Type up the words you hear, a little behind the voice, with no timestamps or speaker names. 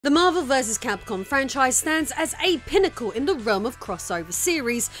The Marvel vs. Capcom franchise stands as a pinnacle in the realm of crossover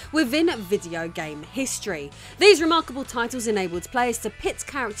series within video game history. These remarkable titles enabled players to pit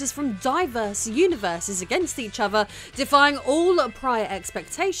characters from diverse universes against each other, defying all prior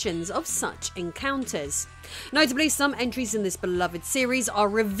expectations of such encounters. Notably, some entries in this beloved series are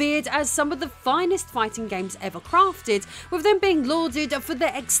revered as some of the finest fighting games ever crafted, with them being lauded for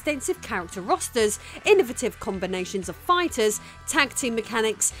their extensive character rosters, innovative combinations of fighters, tag team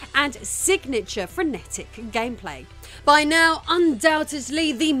mechanics, and signature frenetic gameplay. By now,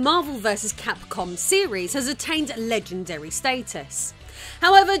 undoubtedly, the Marvel vs. Capcom series has attained legendary status.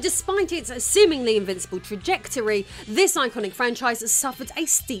 However, despite its seemingly invincible trajectory, this iconic franchise suffered a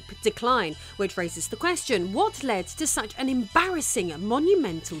steep decline, which raises the question, what led to such an embarrassing,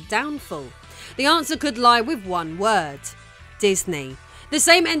 monumental downfall? The answer could lie with one word: Disney. The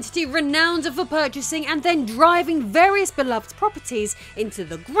same entity renowned for purchasing and then driving various beloved properties into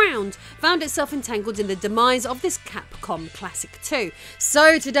the ground found itself entangled in the demise of this Capcom classic too.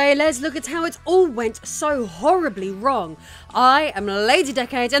 So today let's look at how it all went so horribly wrong. I am Lady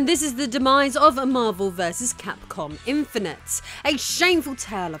Decade and this is the demise of Marvel vs. Capcom Infinite, a shameful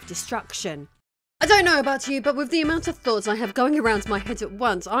tale of destruction. I don't know about you, but with the amount of thoughts I have going around my head at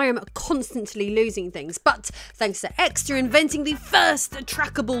once, I am constantly losing things. But thanks to Extra inventing the first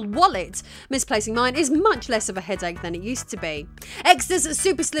trackable wallet, misplacing mine is much less of a headache than it used to be. Extra's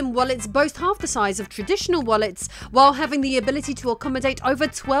super slim wallets boast half the size of traditional wallets, while having the ability to accommodate over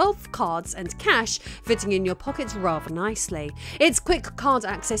 12 cards and cash, fitting in your pockets rather nicely. Its quick card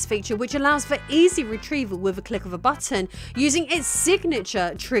access feature, which allows for easy retrieval with a click of a button, using its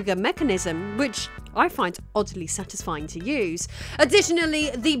signature trigger mechanism, which I find oddly satisfying to use. Additionally,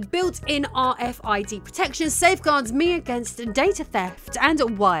 the built-in RFID protection safeguards me against data theft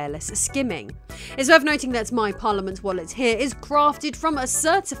and wireless skimming. It's worth noting that my Parliament wallet here is crafted from a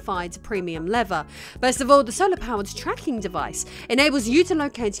certified premium leather. Best of all, the solar-powered tracking device enables you to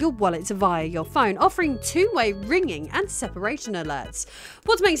locate your wallet via your phone, offering two-way ringing and separation alerts.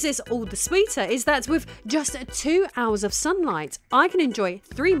 What makes this all the sweeter is that with just 2 hours of sunlight, I can enjoy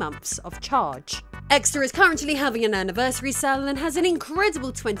 3 months of charge. Extra is currently having an anniversary sale and has an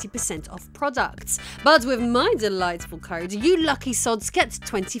incredible 20% off products. But with my delightful code, you lucky sods get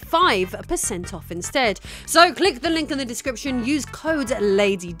 25% off instead. So click the link in the description, use code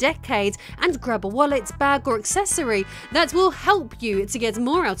LADYDECADE and grab a wallet, bag or accessory that will help you to get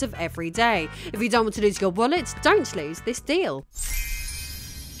more out of every day. If you don't want to lose your wallet, don't lose this deal.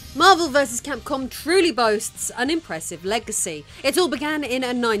 Marvel vs. Capcom truly boasts an impressive legacy. It all began in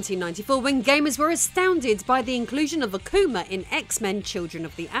 1994 when gamers were astounded by the inclusion of Akuma in X-Men Children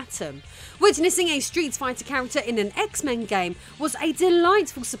of the Atom. Witnessing a Street Fighter character in an X-Men game was a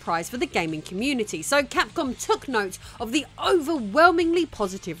delightful surprise for the gaming community, so Capcom took note of the overwhelmingly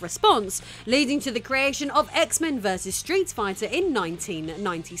positive response, leading to the creation of X-Men vs. Street Fighter in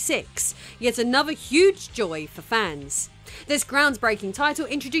 1996. Yet another huge joy for fans. This groundbreaking title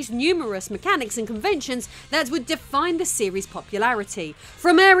introduced numerous mechanics and conventions that would define the series' popularity,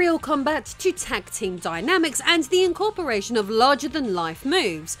 from aerial combat to tag team dynamics and the incorporation of larger-than-life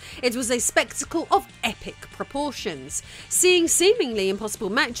moves. It was a spectacle of epic proportions. Seeing seemingly impossible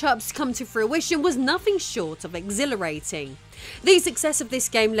matchups come to fruition was nothing short of exhilarating. The success of this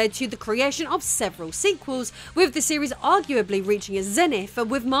game led to the creation of several sequels, with the series arguably reaching a zenith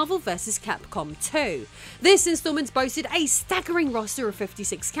with Marvel vs. Capcom 2. This installment boasted a staggering roster of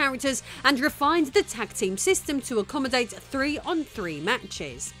 56 characters and refined the tag team system to accommodate 3-on-3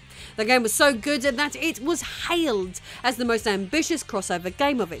 matches. The game was so good that it was hailed as the most ambitious crossover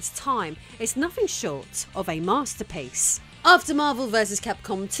game of its time. It's nothing short of a masterpiece. After Marvel vs.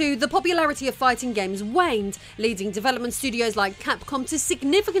 Capcom 2, the popularity of fighting games waned, leading development studios like Capcom to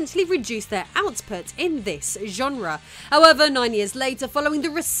significantly reduce their output in this genre. However, 9 years later, following the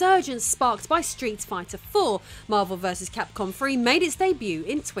resurgence sparked by Street Fighter 4, Marvel vs. Capcom 3 made its debut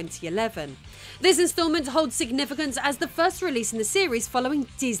in 2011. This installment holds significance as the first release in the series following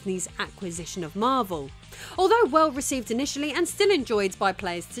Disney's acquisition of Marvel. Although well received initially and still enjoyed by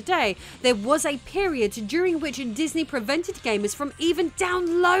players today, there was a period during which Disney prevented gamers from even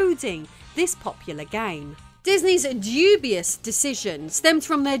downloading this popular game. Disney's dubious decision stemmed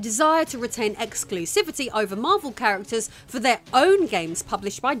from their desire to retain exclusivity over Marvel characters for their own games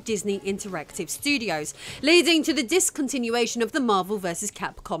published by Disney Interactive Studios, leading to the discontinuation of the Marvel vs.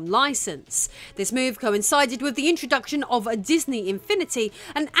 Capcom license. This move coincided with the introduction of Disney Infinite,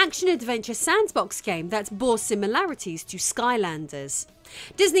 an action-adventure sandbox game that bore similarities to Skylanders.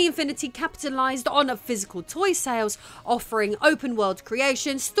 Disney Infinity capitalised on physical toy sales, offering open world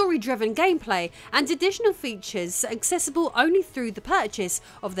creation, story-driven gameplay, and additional features accessible only through the purchase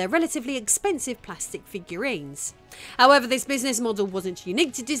of their relatively expensive plastic figurines. However, this business model wasn't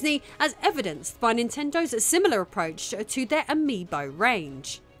unique to Disney, as evidenced by Nintendo's similar approach to their Amiibo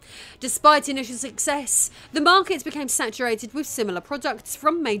range. Despite initial success, the market became saturated with similar products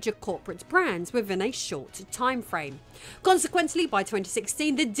from major corporate brands within a short time frame. Consequently, by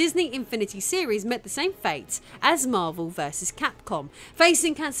 2016, the Disney Infinity series met the same fate as Marvel vs. Capcom,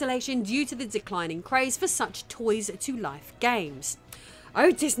 facing cancellation due to the declining craze for such toys-to-life games.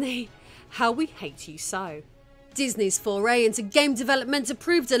 Oh Disney, how we hate you so. Disney's foray into game development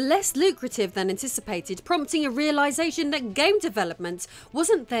proved less lucrative than anticipated, prompting a realisation that game development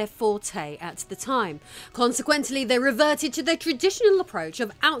wasn't their forte at the time. Consequently, they reverted to their traditional approach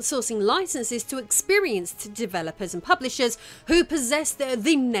of outsourcing licenses to experienced developers and publishers who possessed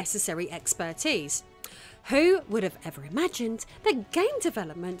the necessary expertise. Who would have ever imagined that game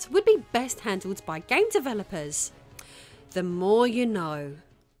development would be best handled by game developers? The more you know.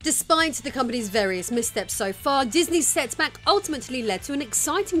 Despite the company's various missteps so far, Disney's setback ultimately led to an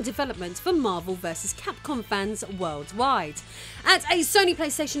exciting development for Marvel vs. Capcom fans worldwide. At a Sony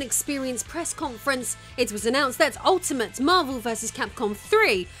PlayStation Experience press conference, it was announced that Ultimate Marvel vs. Capcom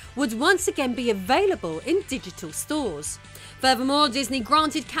 3 would once again be available in digital stores. Furthermore, Disney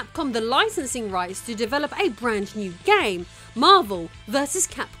granted Capcom the licensing rights to develop a brand new game, Marvel vs.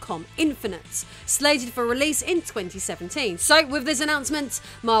 Capcom Infinite, slated for release in 2017. So with this announcement,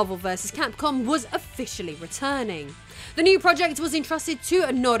 Marvel vs. Capcom was officially returning. The new project was entrusted to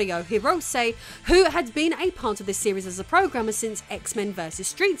Norio Hirose, who had been a part of this series as a programmer since X-Men vs.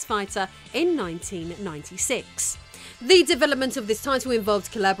 Street Fighter in 1996. The development of this title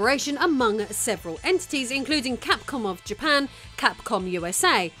involved collaboration among several entities, including Capcom of Japan, Capcom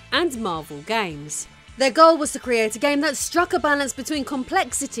USA, and Marvel Games. Their goal was to create a game that struck a balance between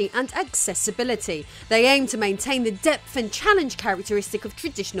complexity and accessibility. They aimed to maintain the depth and challenge characteristic of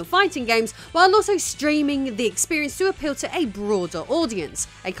traditional fighting games, while also streaming the experience to appeal to a broader audience,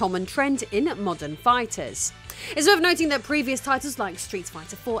 a common trend in modern fighters. It's worth noting that previous titles like Street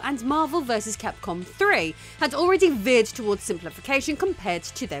Fighter 4 and Marvel vs. Capcom 3 had already veered towards simplification compared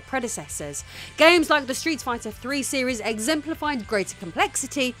to their predecessors. Games like the Street Fighter 3 series exemplified greater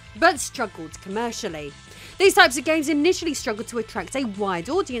complexity, but struggled commercially. These types of games initially struggled to attract a wide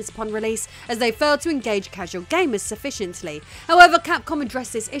audience upon release, as they failed to engage casual gamers sufficiently. However, Capcom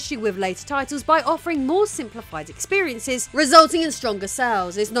addressed this issue with later titles by offering more simplified experiences, resulting in stronger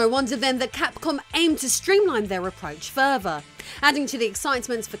sales. It's no wonder then that Capcom aimed to streamline their approach further. Adding to the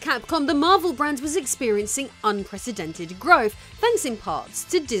excitement for Capcom, the Marvel brand was experiencing unprecedented growth, thanks in part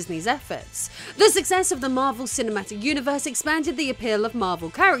to Disney's efforts. The success of the Marvel Cinematic Universe expanded the appeal of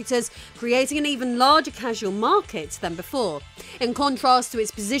Marvel characters, creating an even larger casual market than before. In contrast to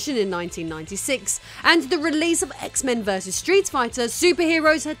its position in 1996 and the release of X-Men vs. Street Fighter,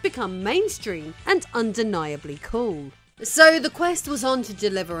 superheroes had become mainstream and undeniably cool. So the quest was on to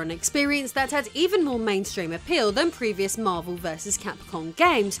deliver an experience that had even more mainstream appeal than previous Marvel vs. Capcom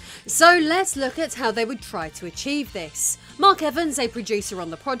games, so let's look at how they would try to achieve this. Mark Evans, a producer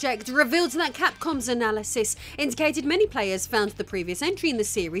on the project, revealed that Capcom's analysis indicated many players found the previous entry in the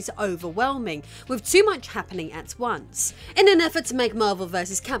series overwhelming, with too much happening at once. In an effort to make Marvel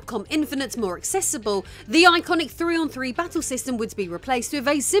vs. Capcom Infinite more accessible, the iconic 3-on-3 battle system would be replaced with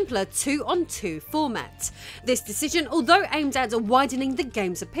a simpler 2-on-2 format. This decision, although aimed at widening the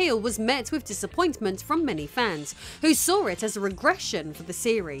game's appeal, was met with disappointment from many fans, who saw it as a regression for the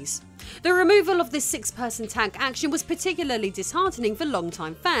series. The removal of this 6-person tag action was particularly disheartening for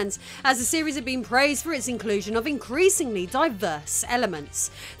longtime fans, as the series had been praised for its inclusion of increasingly diverse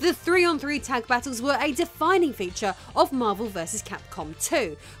elements. The 3-on-3 tag battles were a defining feature of Marvel vs. Capcom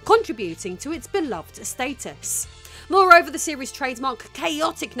 2, contributing to its beloved status. Moreover, the series' trademark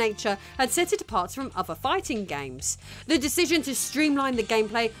chaotic nature had set it apart from other fighting games. The decision to streamline the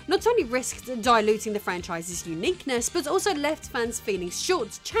gameplay not only risked diluting the franchise's uniqueness, but also left fans feeling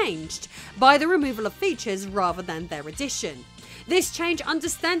shortchanged by the removal of features rather than their addition. This change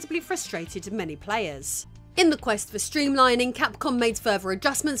understandably frustrated many players. In the quest for streamlining, Capcom made further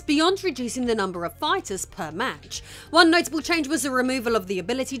adjustments beyond reducing the number of fighters per match. One notable change was the removal of the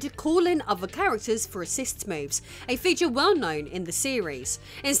ability to call in other characters for assist moves, a feature well known in the series.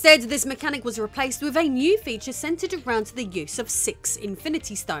 Instead, this mechanic was replaced with a new feature centered around the use of 6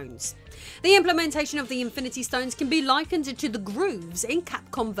 Infinity Stones. The implementation of the Infinity Stones can be likened to the grooves in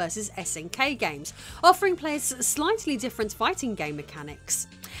Capcom vs. SNK games, offering players slightly different fighting game mechanics.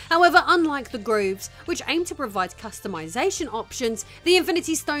 However, unlike the Grooves, which aim to provide customization options, the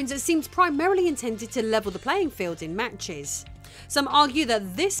Infinity Stones seemed primarily intended to level the playing field in matches. Some argue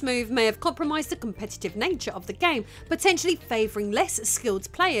that this move may have compromised the competitive nature of the game, potentially favouring less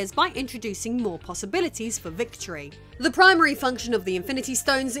skilled players by introducing more possibilities for victory. The primary function of the Infinity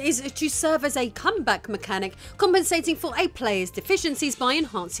Stones is to serve as a comeback mechanic, compensating for a player's deficiencies by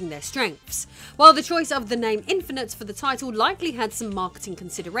enhancing their strengths. While the choice of the name Infinite for the title likely had some marketing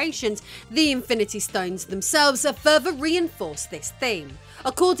considerations, the Infinity Stones themselves further reinforce this theme.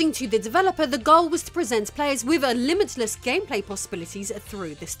 According to the developer, the goal was to present players with limitless gameplay possibilities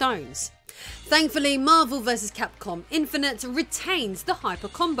through the stones. Thankfully, Marvel vs. Capcom Infinite retains the hyper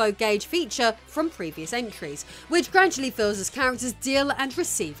combo gauge feature from previous entries, which gradually fills as characters deal and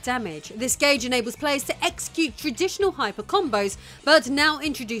receive damage. This gauge enables players to execute traditional hyper combos, but now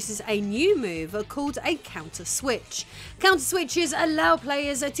introduces a new move called a counter switch. Counter switches allow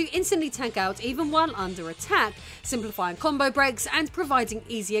players to instantly tag out even while under attack, simplifying combo breaks and providing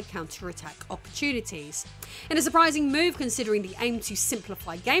easier counter attack opportunities. In a surprising move considering the aim to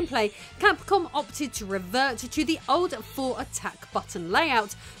simplify gameplay, Capcom opted to revert to the old 4-attack button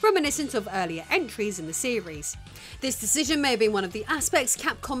layout, reminiscent of earlier entries in the series. This decision may have been one of the aspects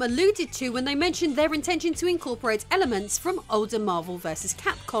Capcom alluded to when they mentioned their intention to incorporate elements from older Marvel vs.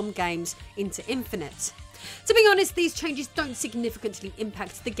 Capcom games into Infinite. To be honest, these changes don't significantly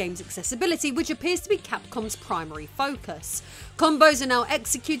impact the game's accessibility, which appears to be Capcom's primary focus. Combos are now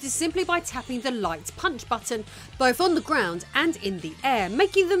executed simply by tapping the light punch button, both on the ground and in the air,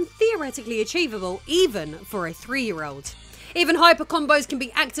 making them theoretically achievable even for a 3-year-old. Even hyper combos can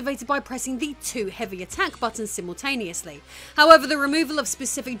be activated by pressing the 2 heavy attack buttons simultaneously. However, the removal of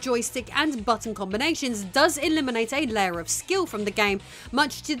specific joystick and button combinations does eliminate a layer of skill from the game,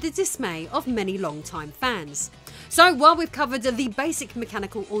 much to the dismay of many long-time fans. So while we've covered the basic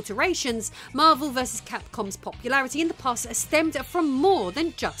mechanical alterations, Marvel vs. Capcom's popularity in the past stemmed from more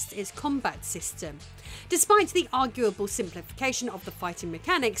than just its combat system. Despite the arguable simplification of the fighting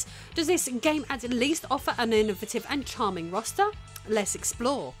mechanics, does this game at least offer an innovative and charming roster? Let's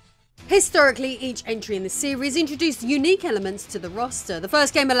explore. Historically, each entry in the series introduced unique elements to the roster. The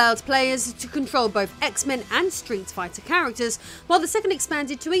first game allowed players to control both X-Men and Street Fighter characters, while the second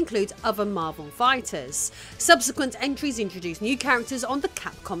expanded to include other Marvel fighters. Subsequent entries introduced new characters on the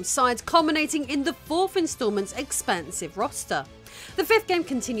Capcom side, culminating in the 4th installment's expansive roster. The 5th game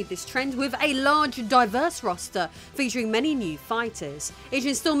continued this trend with a large, diverse roster featuring many new fighters. Each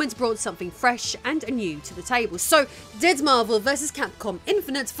installment brought something fresh and new to the table. So, did Marvel vs. Capcom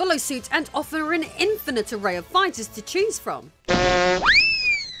Infinite follow suit and offer an infinite array of fighters to choose from?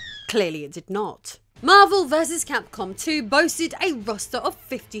 Clearly it did not. Marvel vs. Capcom 2 boasted a roster of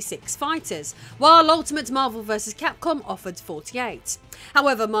 56 fighters, while Ultimate Marvel vs. Capcom offered 48.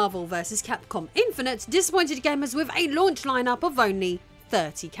 However, Marvel vs. Capcom Infinite disappointed gamers with a launch lineup of only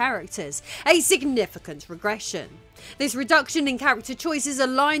 30 characters, a significant regression. This reduction in character choices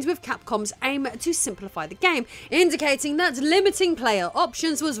aligned with Capcom's aim to simplify the game, indicating that limiting player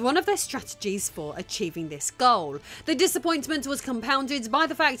options was one of their strategies for achieving this goal. The disappointment was compounded by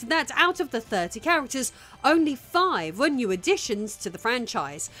the fact that out of the 30 characters, only 5 were new additions to the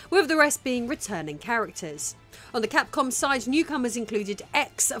franchise, with the rest being returning characters. On the Capcom side, newcomers included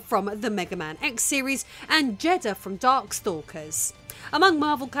X from the Mega Man X series and Jeddah from Darkstalkers. Among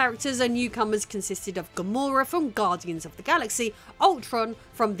Marvel characters, newcomers consisted of Gamora from Guardians of the Galaxy, Ultron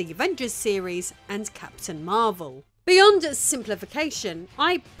from the Avengers series, and Captain Marvel. Beyond simplification,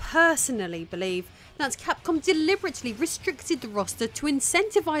 I personally believe that Capcom deliberately restricted the roster to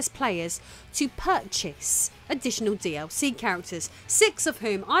incentivize players to purchase additional DLC characters, 6 of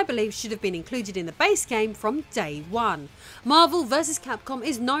whom I believe should have been included in the base game from day one. Marvel vs. Capcom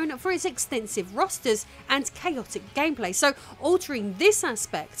is known for its extensive rosters and chaotic gameplay, so altering this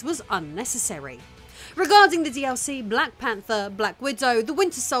aspect was unnecessary. Regarding the DLC, Black Panther, Black Widow, The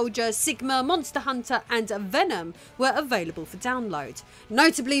Winter Soldier, Sigma, Monster Hunter and Venom were available for download.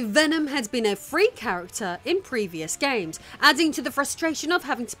 Notably, Venom had been a free character in previous games, adding to the frustration of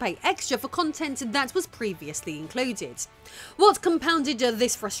having to pay extra for content that was previously included. What compounded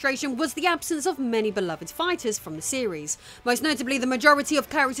this frustration was the absence of many beloved fighters from the series. Most notably, the majority of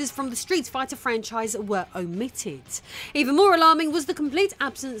characters from the Street Fighter franchise were omitted. Even more alarming was the complete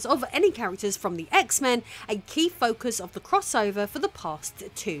absence of any characters from the X-Men, a key focus of the crossover for the past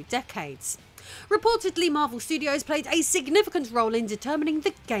 2 decades. Reportedly, Marvel Studios played a significant role in determining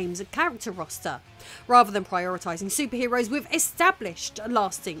the game's character roster. Rather than prioritising superheroes with established,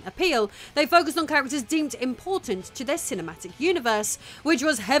 lasting appeal, they focused on characters deemed important to their cinematic universe, which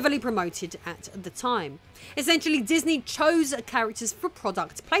was heavily promoted at the time. Essentially, Disney chose characters for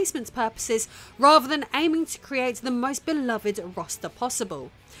product placement purposes rather than aiming to create the most beloved roster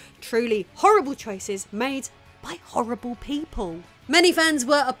possible. Truly horrible choices made by horrible people. Many fans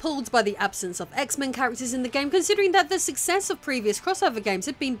were appalled by the absence of X-Men characters in the game, considering that the success of previous crossover games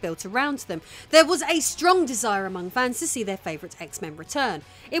had been built around them. There was a strong desire among fans to see their favourite X-Men return.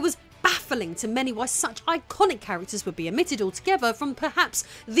 It was baffling to many why such iconic characters would be omitted altogether from perhaps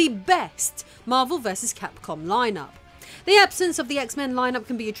the best Marvel vs. Capcom lineup. The absence of the X-Men lineup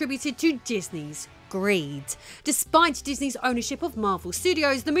can be attributed to Disney's greed. Despite Disney's ownership of Marvel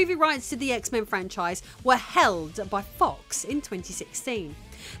Studios, the movie rights to the X-Men franchise were held by Fox in 2016.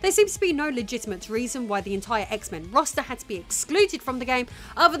 There seems to be no legitimate reason why the entire X-Men roster had to be excluded from the game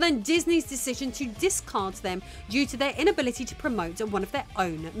other than Disney's decision to discard them due to their inability to promote one of their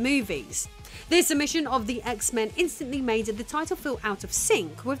own movies. This omission of the X-Men instantly made the title feel out of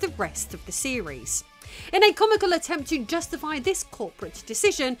sync with the rest of the series. In a comical attempt to justify this corporate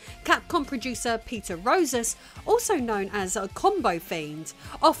decision, Capcom producer Peter Rosas, also known as a Combo Fiend,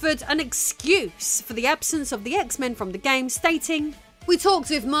 offered an excuse for the absence of the X-Men from the game, stating, "We talked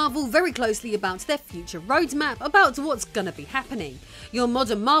with Marvel very closely about their future roadmap, about what's gonna be happening. Your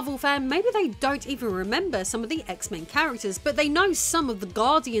modern Marvel fan, maybe they don't even remember some of the X-Men characters, but they know some of the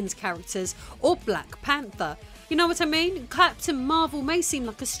Guardians characters or Black Panther. You know what I mean? Captain Marvel may seem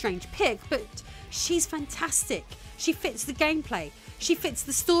like a strange pick, but she's fantastic. She fits the gameplay, she fits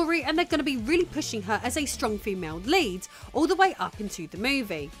the story, and they're going to be really pushing her as a strong female lead all the way up into the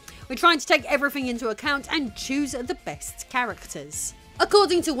movie. We're trying to take everything into account and choose the best characters."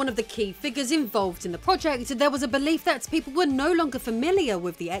 According to one of the key figures involved in the project, there was a belief that people were no longer familiar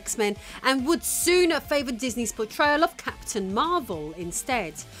with the X-Men and would soon favour Disney's portrayal of Captain Marvel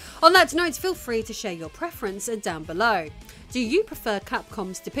instead. On that note, feel free to share your preference down below. Do you prefer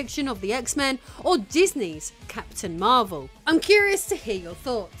Capcom's depiction of the X-Men or Disney's Captain Marvel? I'm curious to hear your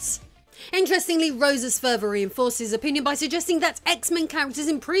thoughts. Interestingly, Rosas further reinforced his opinion by suggesting that X-Men characters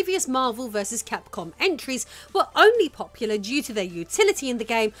in previous Marvel vs. Capcom entries were only popular due to their utility in the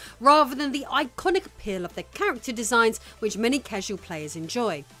game rather than the iconic appeal of their character designs, which many casual players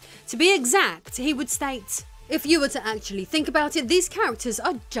enjoy. To be exact, he would state, "If you were to actually think about it, these characters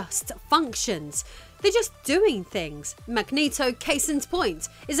are just functions. They're just doing things. Magneto, case in point,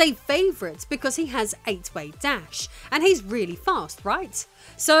 is a favourite because he has 8-way dash, and he's really fast, right?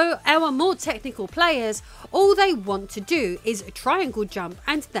 So our more technical players, all they want to do is triangle jump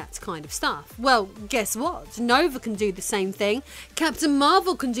and that kind of stuff. Well, guess what? Nova can do the same thing, Captain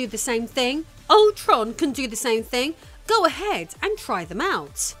Marvel can do the same thing, Ultron can do the same thing. Go ahead and try them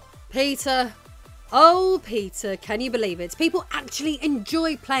out." Peter. Oh Peter, can you believe it? People actually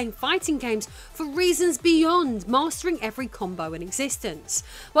enjoy playing fighting games for reasons beyond mastering every combo in existence.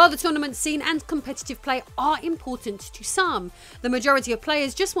 While the tournament scene and competitive play are important to some, the majority of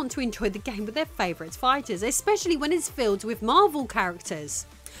players just want to enjoy the game with their favourite fighters, especially when it's filled with Marvel characters.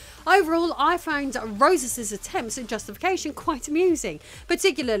 Overall, I find Rosas' attempts at justification quite amusing,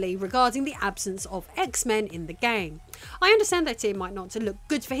 particularly regarding the absence of X-Men in the game. I understand that it might not look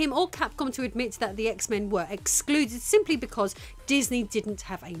good for him or Capcom to admit that the X-Men were excluded simply because Disney didn't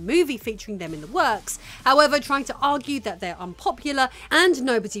have a movie featuring them in the works. However, trying to argue that they're unpopular and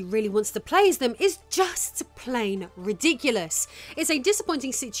nobody really wants to play as them is just plain ridiculous. It's a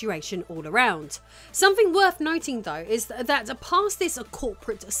disappointing situation all around. Something worth noting though is that past this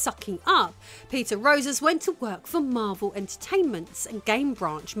corporate sucking up, Peter Rosas went to work for Marvel Entertainment's game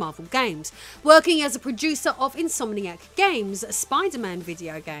branch Marvel Games, working as a producer of Insomniac Games' Spider-Man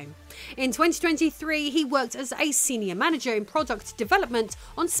video game. In 2023, he worked as a senior manager in product development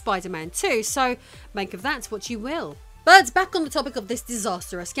on Spider-Man 2, so make of that what you will. But back on the topic of this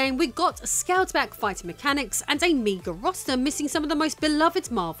disastrous game, we got scaled back fighting mechanics and a meagre roster missing some of the most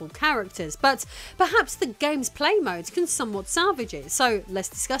beloved Marvel characters, but perhaps the game's play modes can somewhat salvage it, so let's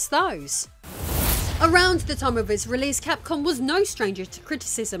discuss those. Around the time of its release, Capcom was no stranger to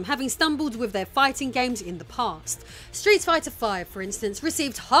criticism, having stumbled with their fighting games in the past. Street Fighter V, for instance,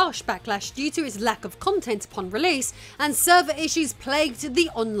 received harsh backlash due to its lack of content upon release, and server issues plagued the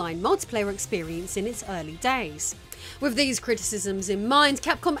online multiplayer experience in its early days. With these criticisms in mind,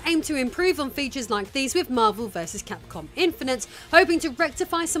 Capcom aimed to improve on features like these with Marvel vs. Capcom Infinite, hoping to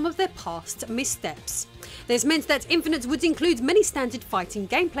rectify some of their past missteps. This meant that Infinite would include many standard fighting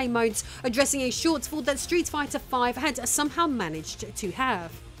gameplay modes, addressing a shortfall that Street Fighter V had somehow managed to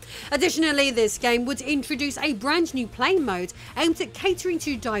have. Additionally, this game would introduce a brand new play mode aimed at catering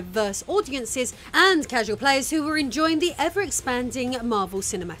to diverse audiences and casual players who were enjoying the ever-expanding Marvel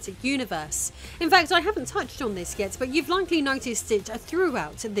Cinematic Universe. In fact, I haven't touched on this yet, but you've likely noticed it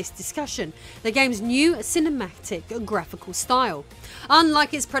throughout this discussion, the game's new cinematic graphical style.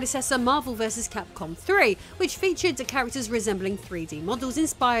 Unlike its predecessor Marvel vs. Capcom 3, which featured characters resembling 3D models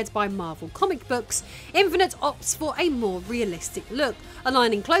inspired by Marvel comic books, Infinite opts for a more realistic look,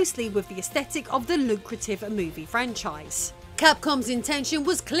 aligning closely with the aesthetic of the lucrative movie franchise. Capcom's intention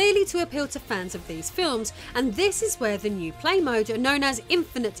was clearly to appeal to fans of these films, and this is where the new play mode known as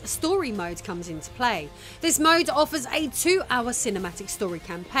Infinite Story Mode comes into play. This mode offers a 2-hour cinematic story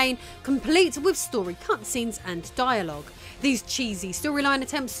campaign, complete with story cutscenes and dialogue. These cheesy storyline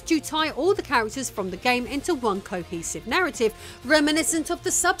attempts to tie all the characters from the game into one cohesive narrative, reminiscent of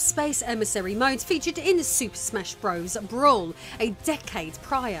the Subspace Emissary mode featured in Super Smash Bros. Brawl a decade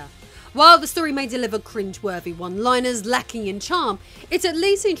prior. While the story may deliver cringe-worthy one-liners lacking in charm, it at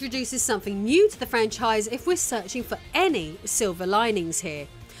least introduces something new to the franchise if we're searching for any silver linings here.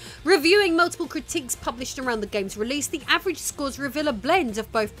 Reviewing multiple critiques published around the game's release, the average scores reveal a blend of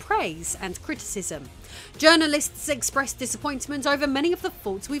both praise and criticism. Journalists expressed disappointment over many of the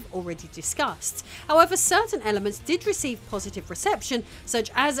faults we've already discussed. However, certain elements did receive positive reception, such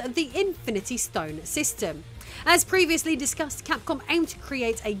as the Infinity Stone system. As previously discussed, Capcom aimed to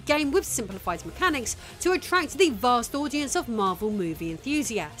create a game with simplified mechanics to attract the vast audience of Marvel movie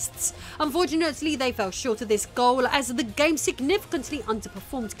enthusiasts. Unfortunately, they fell short of this goal as the game significantly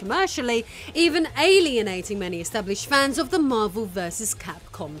underperformed commercially, even alienating many established fans of the Marvel vs.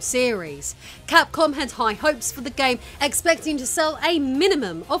 Capcom series. Capcom had high hopes for the game, expecting to sell a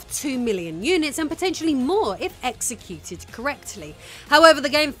minimum of 2 million units and potentially more if executed correctly. However, the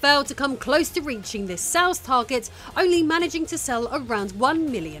game failed to come close to reaching this sales target, only managing to sell around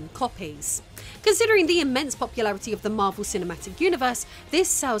 1 million copies. Considering the immense popularity of the Marvel Cinematic Universe, this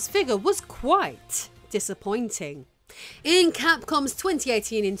sales figure was quite disappointing. In Capcom's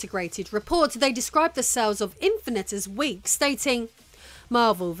 2018 integrated report, they described the sales of Infinite as weak, stating,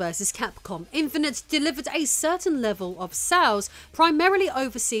 Marvel vs. Capcom Infinite delivered a certain level of sales, primarily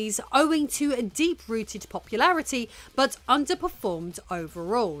overseas, owing to a deep-rooted popularity, but underperformed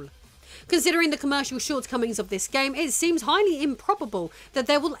overall. Considering the commercial shortcomings of this game, it seems highly improbable that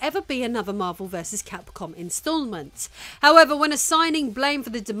there will ever be another Marvel vs. Capcom installment. However, when assigning blame for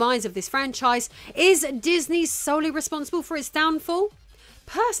the demise of this franchise, is Disney solely responsible for its downfall?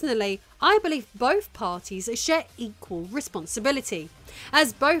 Personally, I believe both parties share equal responsibility,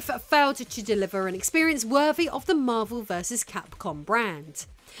 as both failed to deliver an experience worthy of the Marvel vs. Capcom brand.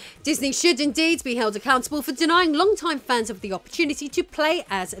 Disney should indeed be held accountable for denying longtime fans of the opportunity to play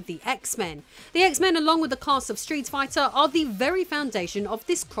as the X-Men. The X-Men, along with the cast of Street Fighter, are the very foundation of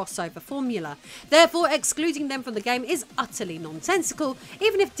this crossover formula. Therefore, excluding them from the game is utterly nonsensical,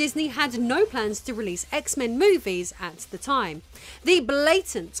 even if Disney had no plans to release X-Men movies at the time. The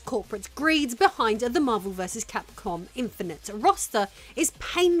blatant corporate greed behind the Marvel vs. Capcom Infinite roster is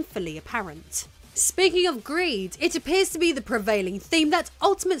painfully apparent. Speaking of greed, it appears to be the prevailing theme that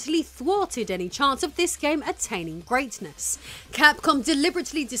ultimately thwarted any chance of this game attaining greatness. Capcom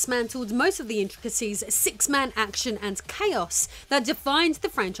deliberately dismantled most of the intricacies, six-man action and chaos that defined the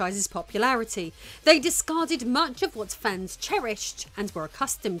franchise's popularity. They discarded much of what fans cherished and were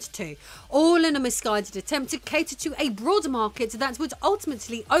accustomed to, all in a misguided attempt to cater to a broader market that would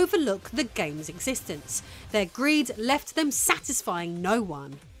ultimately overlook the game's existence. Their greed left them satisfying no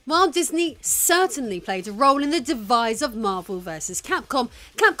one. While Disney certainly played a role in the demise of Marvel vs. Capcom,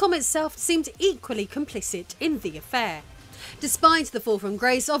 Capcom itself seemed equally complicit in the affair. Despite the fall from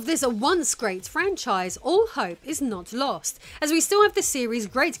grace of this once great franchise, all hope is not lost, as we still have the series'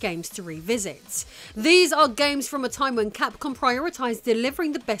 great games to revisit. These are games from a time when Capcom prioritised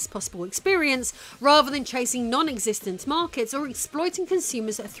delivering the best possible experience rather than chasing non-existent markets or exploiting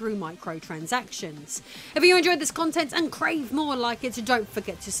consumers through microtransactions. If you enjoyed this content and crave more like it, don't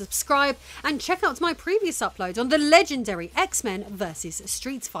forget to subscribe and check out my previous upload on the legendary X-Men vs.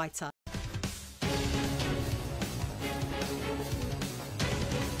 Street Fighter.